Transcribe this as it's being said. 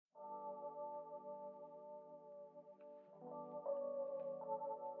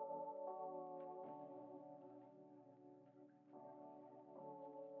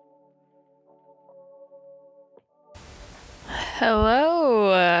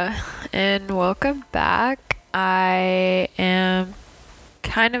Hello, and welcome back. I am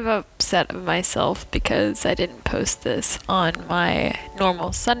kind of upset with myself because I didn't post this on my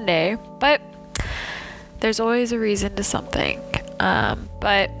normal Sunday, but there's always a reason to something.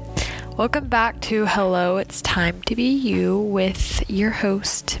 But welcome back to Hello, It's Time to Be You with your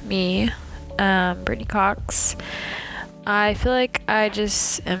host, me, Brittany Cox. I feel like I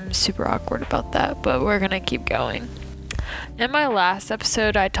just am super awkward about that, but we're gonna keep going. In my last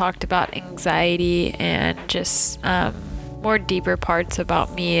episode, I talked about anxiety and just more deeper parts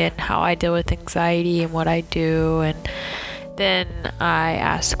about me and how I deal with anxiety and what I do. And then I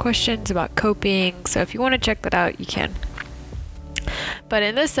asked questions about coping. So if you want to check that out, you can. But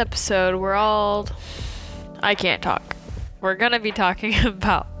in this episode, I can't talk. We're going to be talking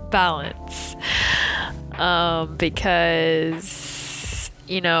about balance. Because,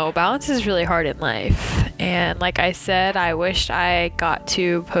 balance is really hard in life. And like I said, I wished I got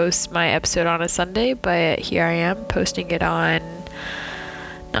to post my episode on a Sunday, but here I am posting it on,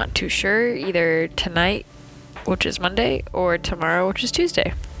 not too sure, either tonight, which is Monday, or tomorrow, which is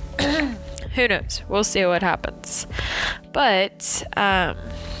Tuesday. Who knows? We'll see what happens. But,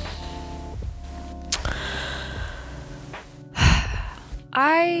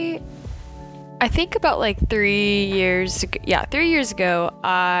 I think about like 3 years ago,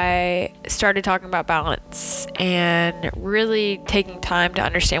 I started talking about balance and really taking time to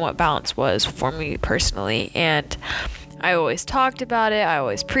understand what balance was for me personally. And I always talked about it, I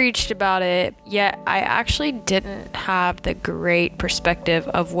always preached about it, yet I actually didn't have the great perspective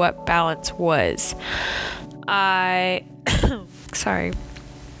of what balance was. Sorry.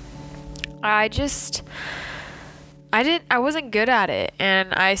 I wasn't good at it,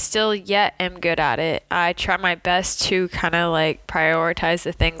 and I still yet am good at it. I try my best to kind of like prioritize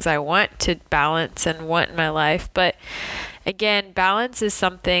the things I want to balance and want in my life. But again, balance is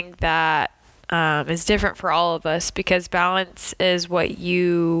something that is different for all of us, because balance is what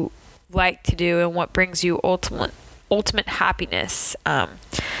you like to do and what brings you ultimate happiness.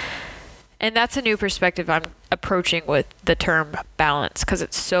 And that's a new perspective I'm approaching with the term balance, because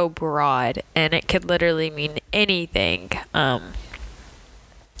it's so broad and it could literally mean anything,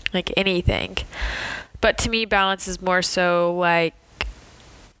 like anything. But to me, balance is more so like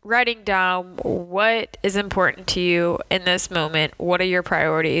writing down what is important to you in this moment. What are your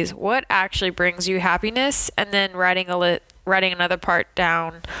priorities? What actually brings you happiness? And then writing another part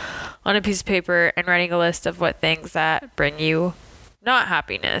down on a piece of paper and writing a list of what things that bring you not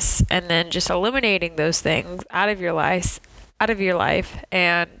happiness, and then just eliminating those things out of your life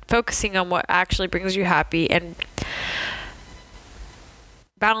and focusing on what actually brings you happy and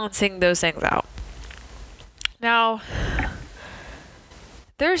balancing those things out. Now,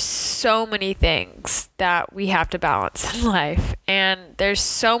 there's so many things that we have to balance in life, and there's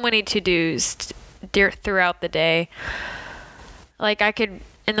so many to-dos throughout the day. Like in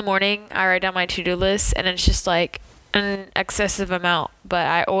the morning, I write down my to-do list, and it's just like an excessive amount, but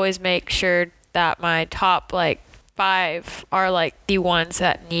I always make sure that my top like 5 are like the ones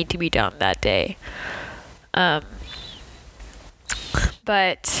that need to be done that day. But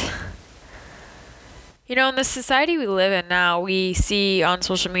in the society we live in now, we see on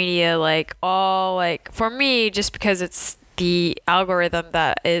social media for me, just because it's the algorithm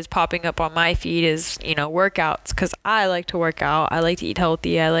that is popping up on my feed is workouts, because I like to work out, I like to eat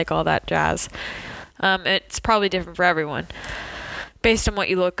healthy, I like all that jazz. It's probably different for everyone based on what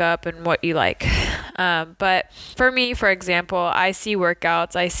you look up and what you like. But for me, for example, I see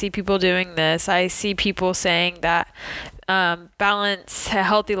workouts, I see people doing this, I see people saying that balance a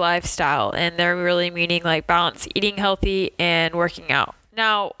healthy lifestyle, and they're really meaning like balance eating healthy and working out.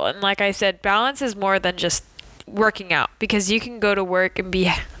 Now, like I said, balance is more than just working out, because you can go to work and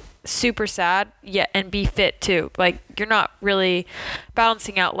be super sad yet and be fit too. Like, you're not really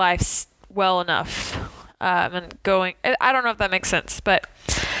balancing out life well enough, and going, I don't know if that makes sense, but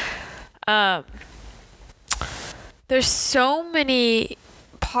there's so many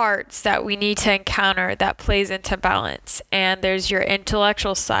parts that we need to encounter that plays into balance. And there's your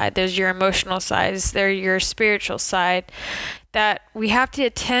intellectual side, there's your emotional side, there's your spiritual side, that we have to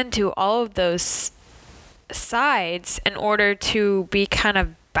attend to all of those sides in order to be kind of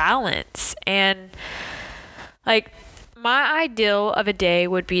balanced. And like, my ideal of a day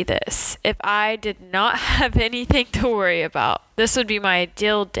would be this. If I did not have anything to worry about, this would be my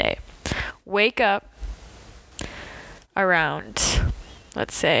ideal day. Wake up around,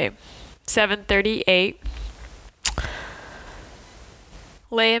 let's say, 7:38.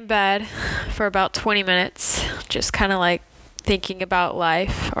 Lay in bed for about 20 minutes, just kind of like thinking about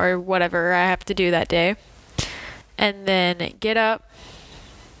life or whatever I have to do that day. and then get up,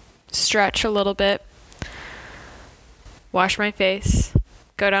 stretch a little bit, wash my face,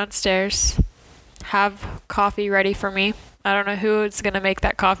 go downstairs, have coffee ready for me. I don't know who is going to make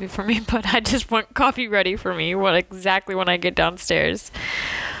that coffee for me, but I just want coffee ready for me exactly when I get downstairs.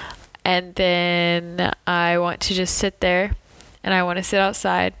 And then I want to just sit there, and I want to sit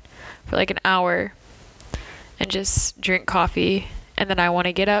outside for like an hour and just drink coffee. And then I want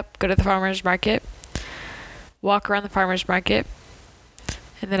to get up, go to the farmer's market, walk around the farmer's market,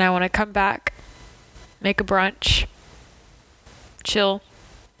 and then I want to come back, make a brunch, chill,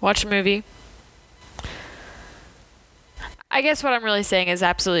 watch a movie. I guess what I'm really saying is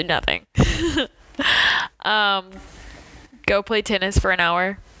absolutely nothing. Go play tennis for an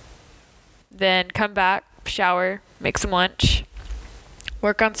hour, then come back, shower, make some lunch,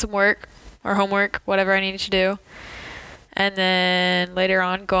 work on some work or homework, whatever I need to do. And then later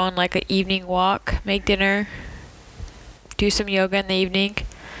on, go on like an evening walk, make dinner, do some yoga in the evening,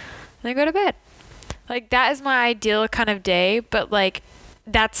 and then go to bed. Like, that is my ideal kind of day, but like,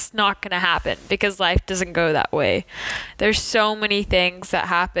 that's not going to happen because life doesn't go that way. There's so many things that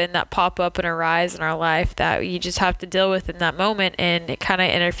happen that pop up and arise in our life that you just have to deal with in that moment, and it kind of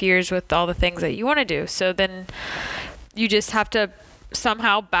interferes with all the things that you want to do. So then you just have to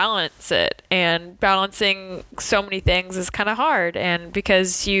somehow balance it, and balancing so many things is kind of hard. And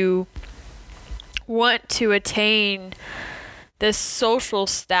because you want to attain this social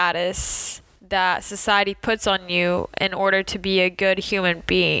status that society puts on you in order to be a good human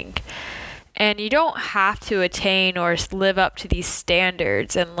being. And you don't have to attain or live up to these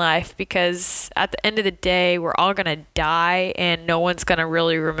standards in life, because at the end of the day, we're all going to die, and no one's going to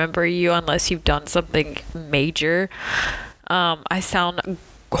really remember you unless you've done something major. I sound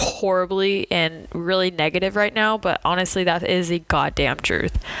horribly and really negative right now, but honestly, that is the goddamn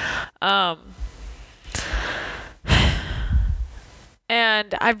truth.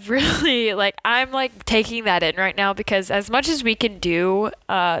 And I've really, I'm taking that in right now, because as much as we can do,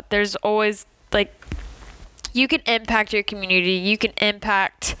 there's always, you can impact your community, you can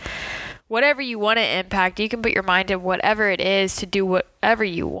impact whatever you want to impact, you can put your mind to whatever it is to do whatever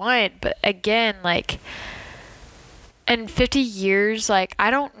you want. But again, in 50 years, I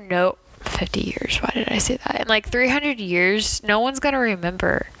don't know, 50 years, why did I say that? In 300 years, no one's going to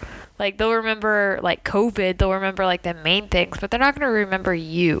remember. They'll remember COVID, they'll remember the main things, but they're not going to remember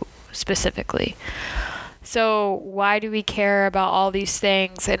you specifically. So why do we care about all these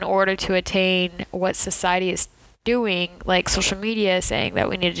things in order to attain what society is doing? Social media is saying that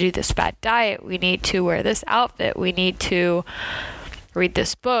we need to do this fat diet, we need to wear this outfit, we need to read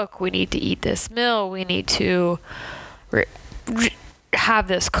this book, we need to eat this meal, we need to have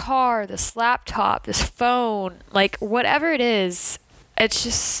this car, this laptop, this phone, whatever it is. It's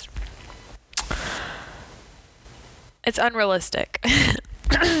just, it's unrealistic.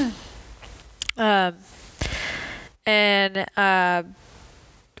 When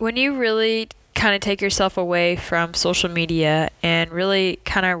you really kind of take yourself away from social media and really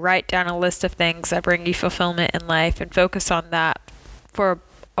kind of write down a list of things that bring you fulfillment in life and focus on that for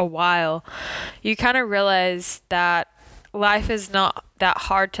a while, you kind of realize that life is not that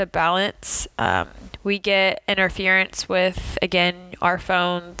hard to balance. We get interference with, again, our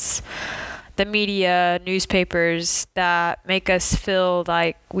phones, the media, newspapers, that make us feel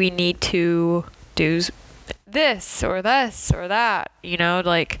like we need to do this or that,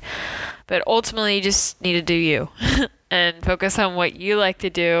 but ultimately you just need to do you and focus on what you like to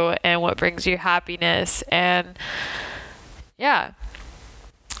do and what brings you happiness. And yeah.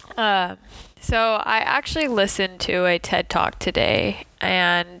 So I actually listened to a TED Talk today,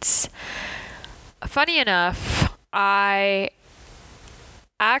 and funny enough, I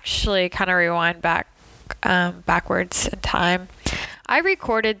actually kind of rewind backwards in time. I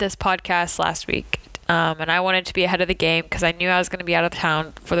recorded this podcast last week, and I wanted to be ahead of the game because I knew I was going to be out of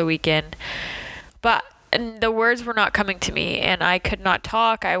town for the weekend, but the words were not coming to me, and I could not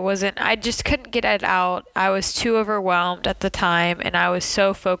talk. I just couldn't get it out. I was too overwhelmed at the time, and I was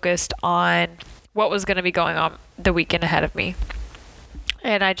so focused on what was going to be going on the weekend ahead of me.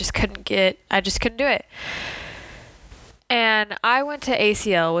 And I just couldn't do it. And I went to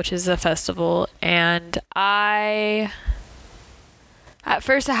ACL, which is a festival, and at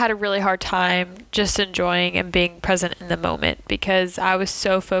first I had a really hard time just enjoying and being present in the moment, because I was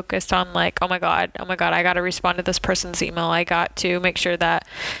so focused on oh my God, I got to respond to this person's email. I got to make sure that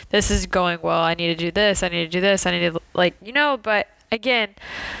this is going well. I need to do this. I need to, but again,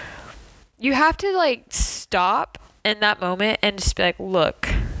 you have to stop in that moment and just be look,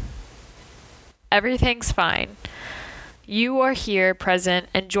 everything's fine. You are here, present,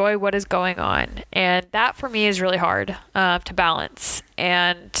 enjoy what is going on. And that for me is really hard to balance.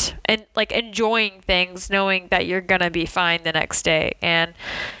 And like enjoying things, knowing that you're going to be fine the next day. And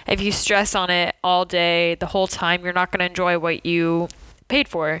if you stress on it all day, the whole time, you're not going to enjoy what you paid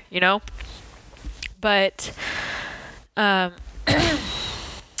for, you know? But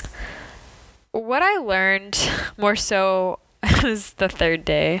what I learned more so was the third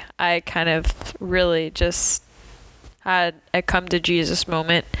day. I kind of really just had a come to Jesus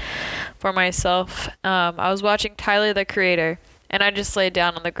moment for myself. I was watching Tyler the Creator, and I just laid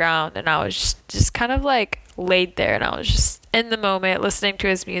down on the ground, and I was just kind of like laid there, and I was just in the moment listening to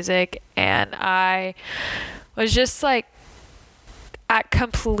his music, and I was just like at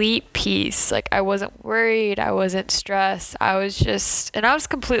complete peace. Like I wasn't worried, I wasn't stressed, I was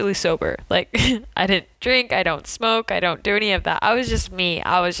completely sober. Like I didn't drink, I don't smoke, I don't do any of that. I was just me.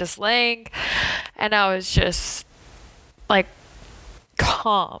 I was just laying, and I was just like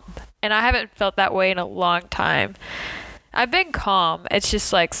calm. And I haven't felt that way in a long time. I've been calm. It's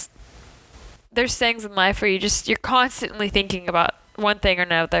just like there's things in life where you're constantly thinking about one thing or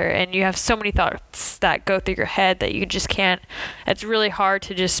another, and you have so many thoughts that go through your head that you just can't. It's really hard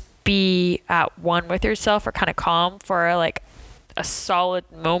to just be at one with yourself or kind of calm for like a solid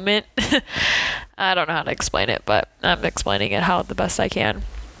moment. I don't know how to explain it, but I'm explaining it how the best I can.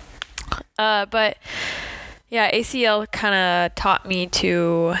 But yeah, ACL kind of taught me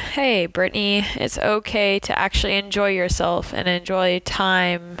to, hey, Brittany, it's okay to actually enjoy yourself and enjoy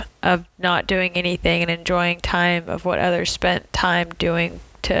time of not doing anything and enjoying time of what others spent time doing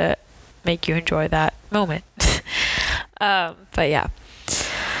to make you enjoy that moment. But yeah.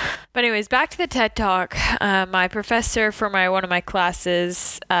 But anyways, back to the TED Talk. My professor for one of my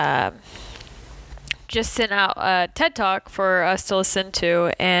classes just sent out a TED Talk for us to listen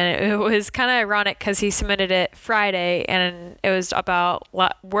to, and it was kind of ironic because he submitted it Friday, and it was about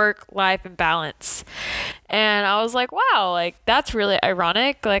work, life, and balance. And I was like, wow, like that's really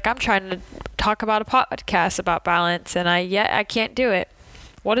ironic. Like I'm trying to talk about a podcast about balance, and I can't do it.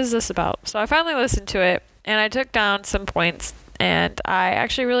 What is this about? So I finally listened to it, and I took down some points, and I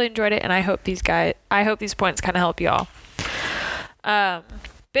actually really enjoyed it, and I hope these points kind of help y'all.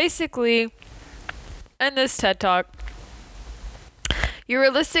 Basically, in this TED Talk, you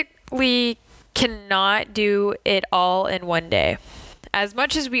realistically cannot do it all in one day. As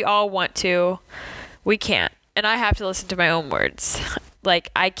much as we all want to, we can't. And I have to listen to my own words. Like,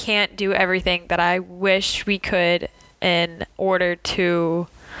 I can't do everything that I wish we could in order to...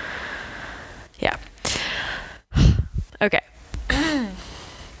 Yeah. Okay.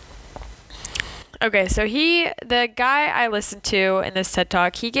 Okay, so the guy I listened to in this TED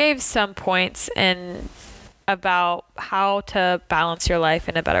Talk, he gave some points about how to balance your life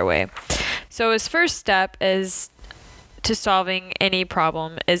in a better way. So his first step to solving any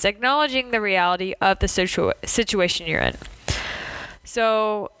problem is acknowledging the reality of the situation you're in.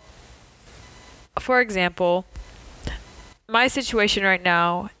 So, for example, my situation right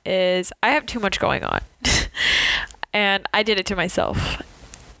now is I have too much going on. And I did it to myself.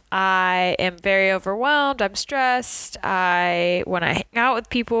 I am very overwhelmed. I'm stressed. When I hang out with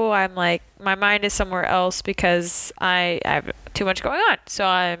people, I'm like, my mind is somewhere else because I have too much going on. So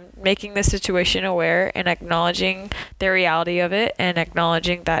I'm making the situation aware and acknowledging the reality of it and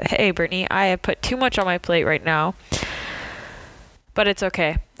acknowledging that, hey, Brittany, I have put too much on my plate right now, but it's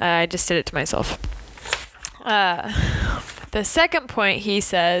okay. I just did it to myself. The second point he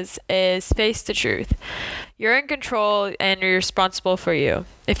says is face the truth. You're in control and you're responsible for you.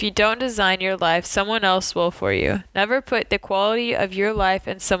 If you don't design your life, someone else will for you. Never put the quality of your life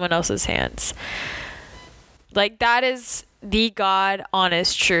in someone else's hands. Like, that is the God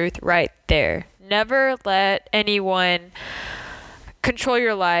honest truth right there. Never let anyone control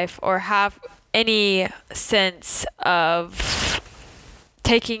your life or have any sense of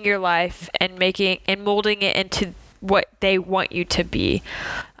taking your life and molding it into what they want you to be.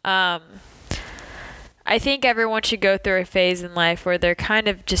 I think everyone should go through a phase in life where they're kind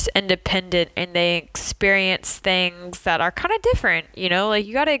of just independent and they experience things that are kind of different, you know? Like,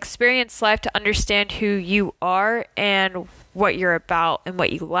 you got to experience life to understand who you are and what you're about and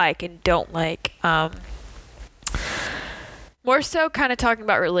what you like and don't like. More so kind of talking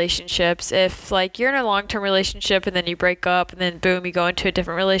about relationships. If, like, you're in a long-term relationship and then you break up and then, boom, you go into a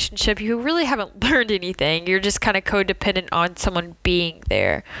different relationship, you really haven't learned anything. You're just kind of codependent on someone being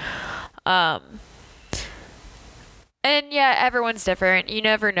there. And yeah, everyone's different. You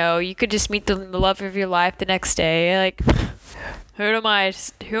never know. You could just meet the love of your life the next day. Like, who am I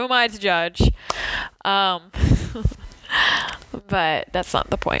to judge? But that's not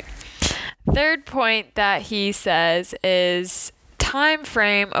the point. Third point that he says is time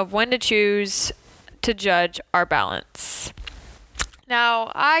frame of when to choose to judge our balance.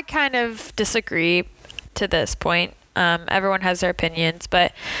 Now, I kind of disagree to this point. Everyone has their opinions,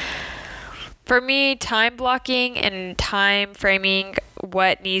 but for me, time blocking and time framing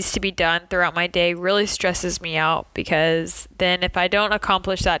what needs to be done throughout my day really stresses me out, because then if I don't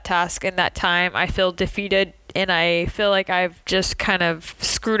accomplish that task in that time, I feel defeated and I feel like I've just kind of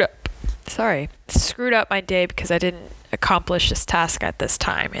screwed up my day because I didn't accomplish this task at this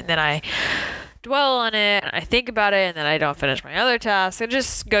time. And then I dwell on it and I think about it and then I don't finish my other tasks. It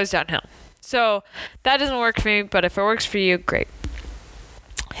just goes downhill. So that doesn't work for me, but if it works for you, great.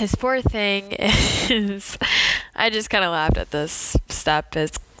 His fourth thing is, I just kind of laughed at this step,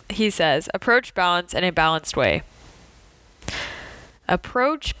 is he says, approach balance in a balanced way.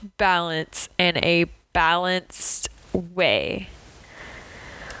 Approach balance in a balanced way.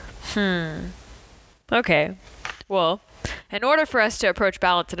 Okay. Well, in order for us to approach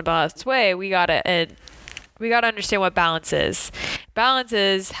balance in a balanced way, we gotta understand what balance is. Balance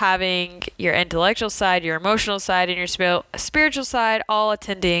is having your intellectual side, your emotional side, and your spiritual side all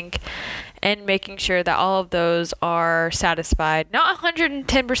attending and making sure that all of those are satisfied. Not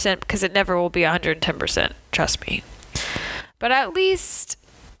 110%, because it never will be 110%, trust me. But at least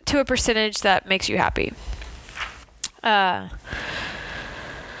to a percentage that makes you happy.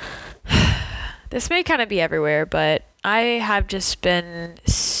 This may kind of be everywhere, but I have just been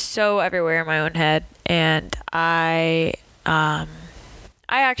so everywhere in my own head, and I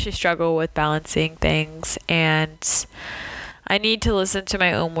actually struggle with balancing things, and I need to listen to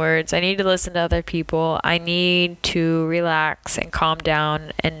my own words. I need to listen to other people. I need to relax and calm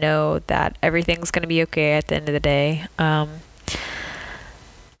down and know that everything's going to be okay at the end of the day.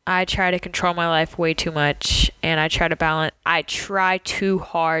 I try to control my life way too much, and I try too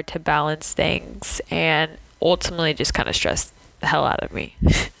hard to balance things, and ultimately just kind of stress the hell out of me.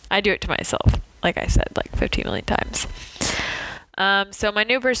 I do it to myself, like I said, like 15 million times. So my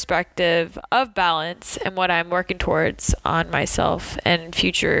new perspective of balance and what I'm working towards on myself and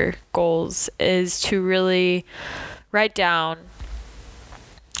future goals is to really write down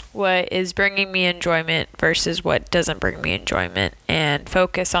what is bringing me enjoyment versus what doesn't bring me enjoyment, and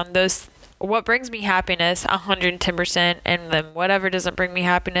focus on what brings me happiness 110%, and then whatever doesn't bring me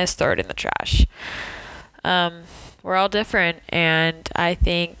happiness, throw it in the trash. We're all different, and I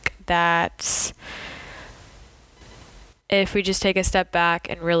think that if we just take a step back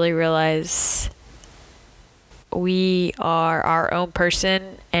and really realize we are our own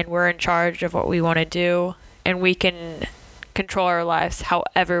person and we're in charge of what we want to do, and we can control our lives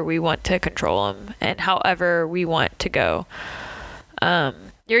however we want to control them and however we want to go.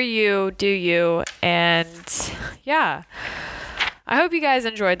 You're you, do you, and yeah. I hope you guys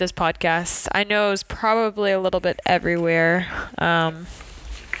enjoyed this podcast. I know it was probably a little bit everywhere,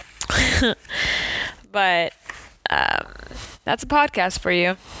 but that's a podcast for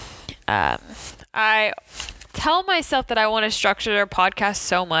you. I tell myself that I want to structure a podcast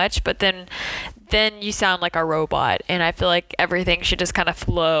so much, but then you sound like a robot, and I feel like everything should just kind of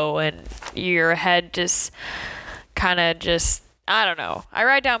flow, and your head just kind of I don't know. I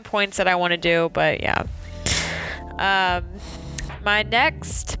write down points that I want to do, but yeah. My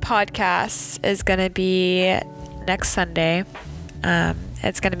next podcast is going to be next Sunday.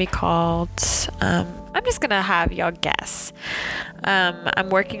 It's going to be called, I'm just going to have y'all guess. I'm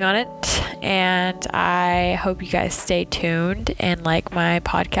working on it, and I hope you guys stay tuned and like my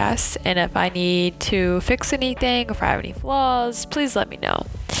podcast. And if I need to fix anything, or if I have any flaws, please let me know.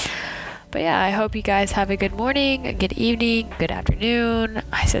 But yeah, I hope you guys have a good morning, a good evening, good afternoon.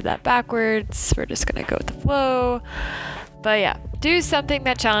 I said that backwards. We're just going to go with the flow. But yeah, do something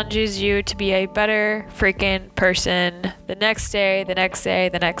that challenges you to be a better freaking person the next day, the next day,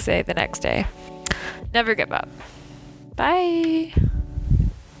 the next day, the next day. Never give up. Bye.